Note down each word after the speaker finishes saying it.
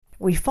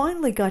we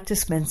finally got to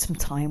spend some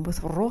time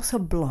with Rosa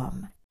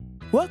Blum.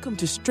 Welcome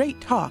to Straight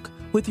Talk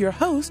with your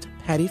host,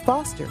 Patty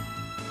Foster.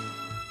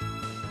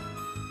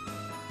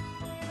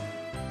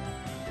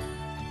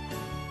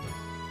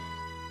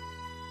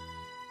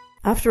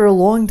 After a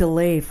long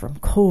delay from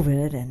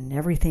COVID and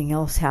everything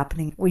else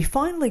happening, we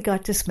finally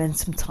got to spend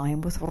some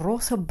time with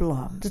Rosa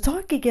Blum to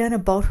talk again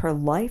about her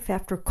life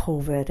after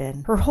COVID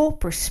and her whole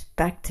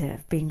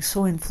perspective, being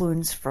so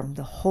influenced from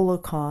the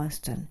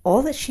Holocaust and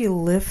all that she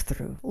lived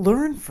through,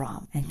 learned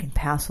from, and can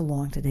pass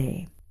along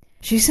today.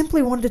 She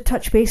simply wanted to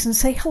touch base and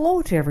say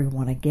hello to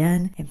everyone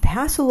again and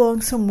pass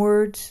along some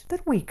words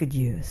that we could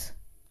use.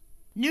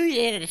 New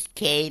Year's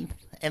came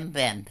and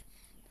went,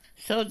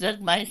 so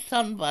that my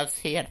son was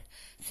here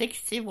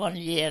 61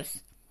 years,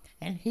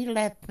 and he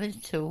left me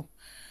too.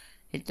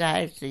 He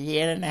died a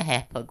year and a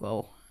half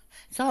ago.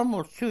 It's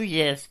almost 2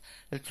 years.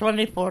 The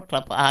 24th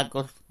of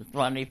August,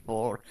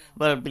 24,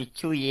 will be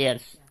 2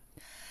 years.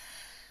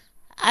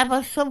 I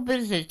was so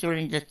busy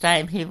during the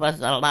time he was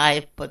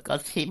alive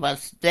because he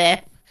was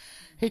deaf.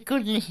 He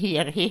couldn't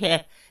hear. He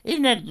had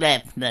inner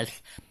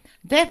deafness.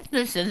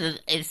 Deafness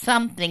is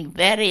something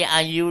very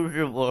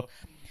unusual.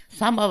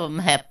 Some of them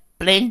have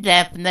plain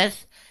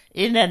deafness,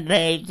 inner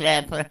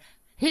deafness.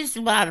 His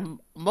was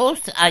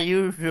most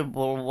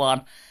unusual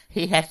one.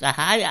 He has a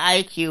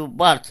high IQ,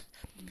 but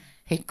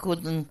he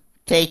couldn't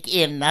take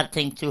in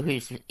nothing to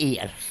his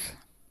ears.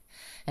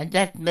 And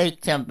that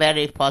makes him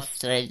very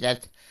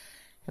frustrated.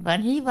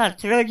 When he was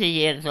 30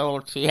 years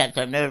old, he had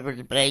a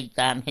nervous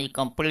breakdown. He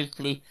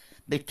completely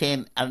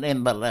became an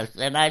invalid,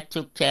 and I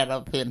took care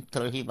of him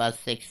till he was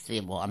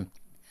 61.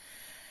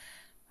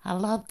 I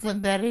loved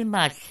him very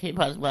much. He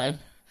was my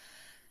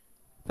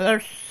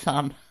first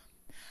son.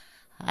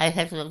 I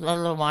had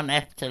another one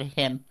after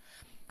him,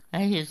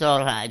 and he's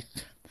all right.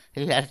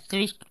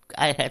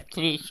 I have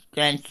three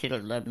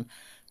grandchildren,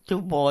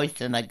 2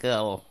 boys and a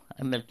girl,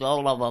 and with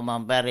all of them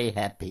I'm very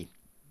happy.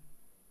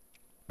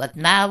 But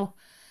now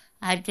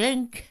I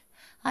think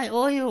I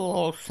owe you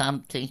all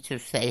something to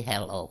say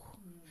hello.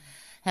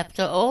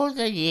 After all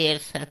the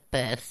years have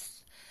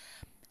passed,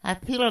 I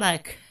feel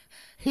like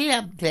he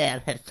up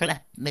there has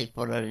left me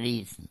for a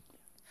reason.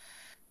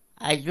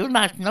 I do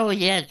not know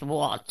yet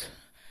what,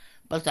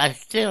 but I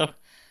still,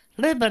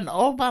 living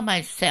all by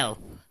myself,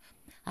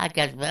 I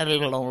get very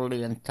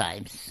lonely in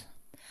times.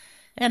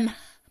 And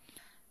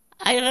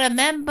I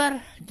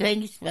remember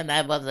things when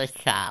I was a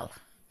child.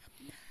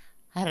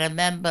 I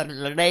remember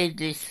the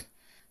ladies,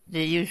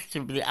 they used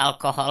to be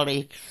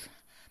alcoholics.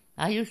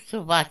 I used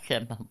to watch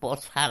them,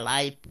 what her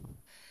life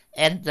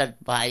ended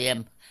by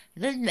him.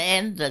 Didn't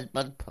end it,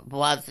 but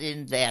was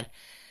in there.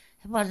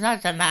 It was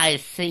not a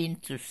nice scene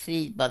to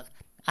see, but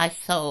I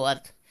saw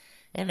it,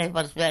 and it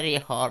was very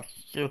hard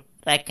to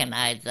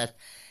recognize it.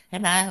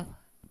 And I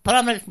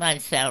promised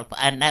myself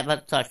I never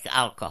touch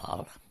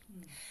alcohol.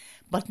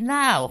 But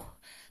now,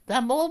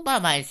 I'm all by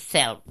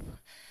myself.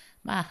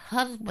 My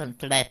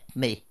husband left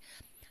me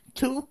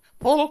 2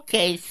 full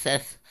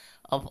cases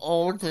of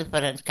all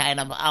different kind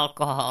of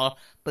alcohol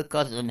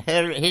because in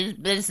his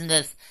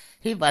business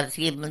he was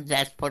given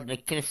that for the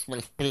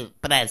Christmas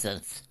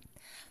presents.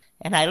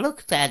 And I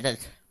looked at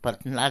it,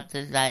 but not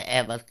that I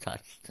ever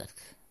touched it.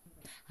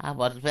 I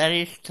was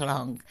very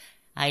strong.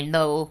 I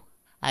know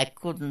I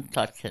couldn't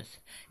touch it.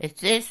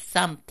 It is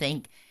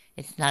something,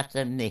 it's not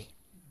in me.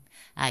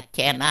 I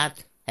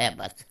cannot have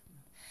it.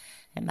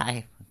 And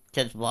I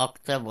just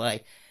walked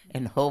away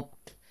and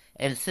hoped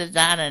and sit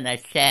down in a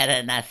chair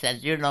and I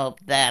said, up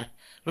there,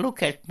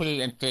 look at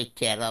me and take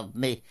care of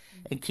me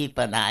and keep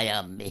an eye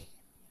on me.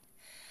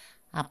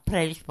 I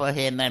prayed for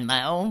him in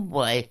my own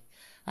way.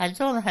 I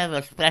don't have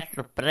a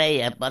special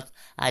prayer, but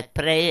I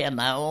pray in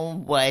my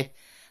own way.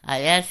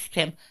 I ask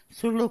him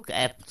to look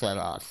after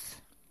us.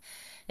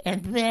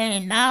 And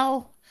then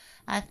now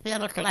I feel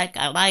like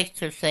I like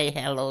to say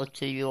hello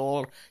to you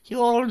all.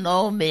 You all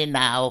know me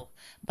now.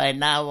 By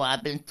now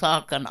I've been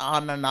talking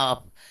on and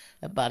off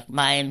about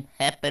my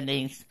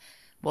happenings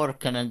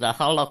working in the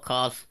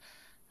Holocaust.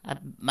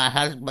 My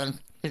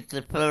husband is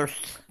the first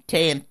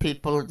 10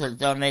 people that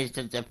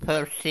donated the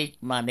first seed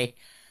money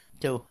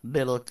to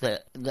build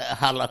the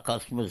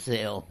Holocaust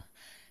Museum.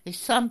 It's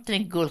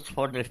something good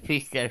for the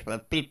future, for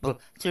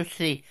people to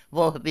see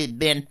where we've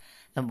been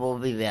and where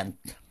we went.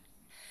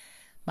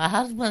 My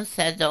husband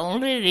said the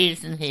only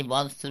reason he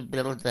wants to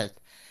build it,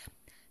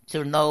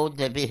 to know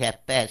that we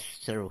have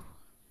passed through.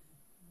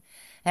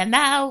 And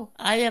now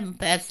I am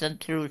passing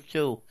through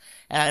too,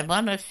 and I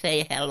want to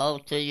say hello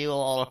to you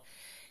all,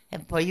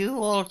 and for you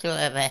all to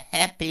have a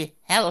happy,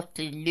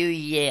 healthy new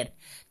year.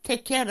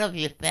 Take care of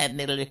your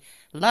family,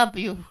 love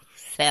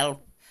yourself,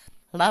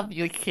 love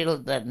your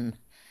children,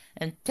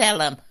 and tell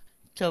them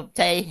to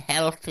stay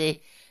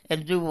healthy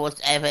and do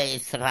whatever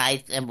is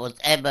right and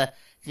whatever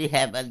they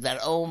have in their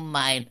own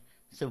mind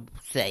to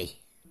say.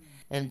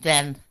 And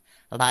then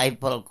life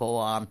will go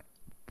on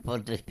for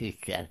the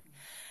future.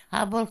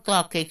 I will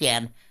talk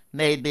again,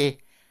 maybe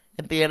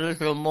be a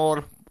little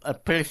more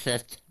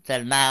appreciative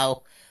than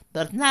now,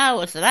 But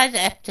now it's right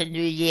after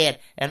New Year,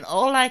 and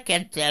all I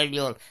can tell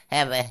you,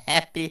 have a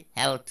happy,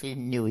 healthy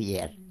New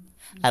Year.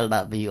 I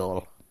love you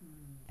all.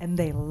 And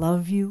they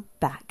love you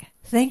back.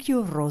 Thank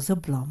you, Rosa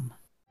Blum.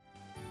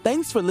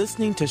 Thanks for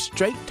listening to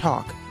Straight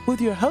Talk with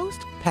your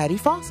host, Patty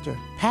Foster.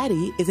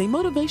 Patty is a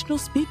motivational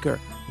speaker,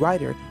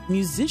 writer,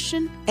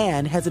 musician,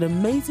 and has an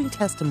amazing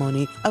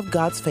testimony of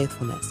God's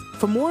faithfulness.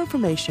 For more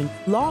information,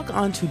 log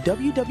on to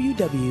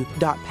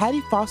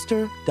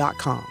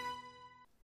www.pattyfoster.com.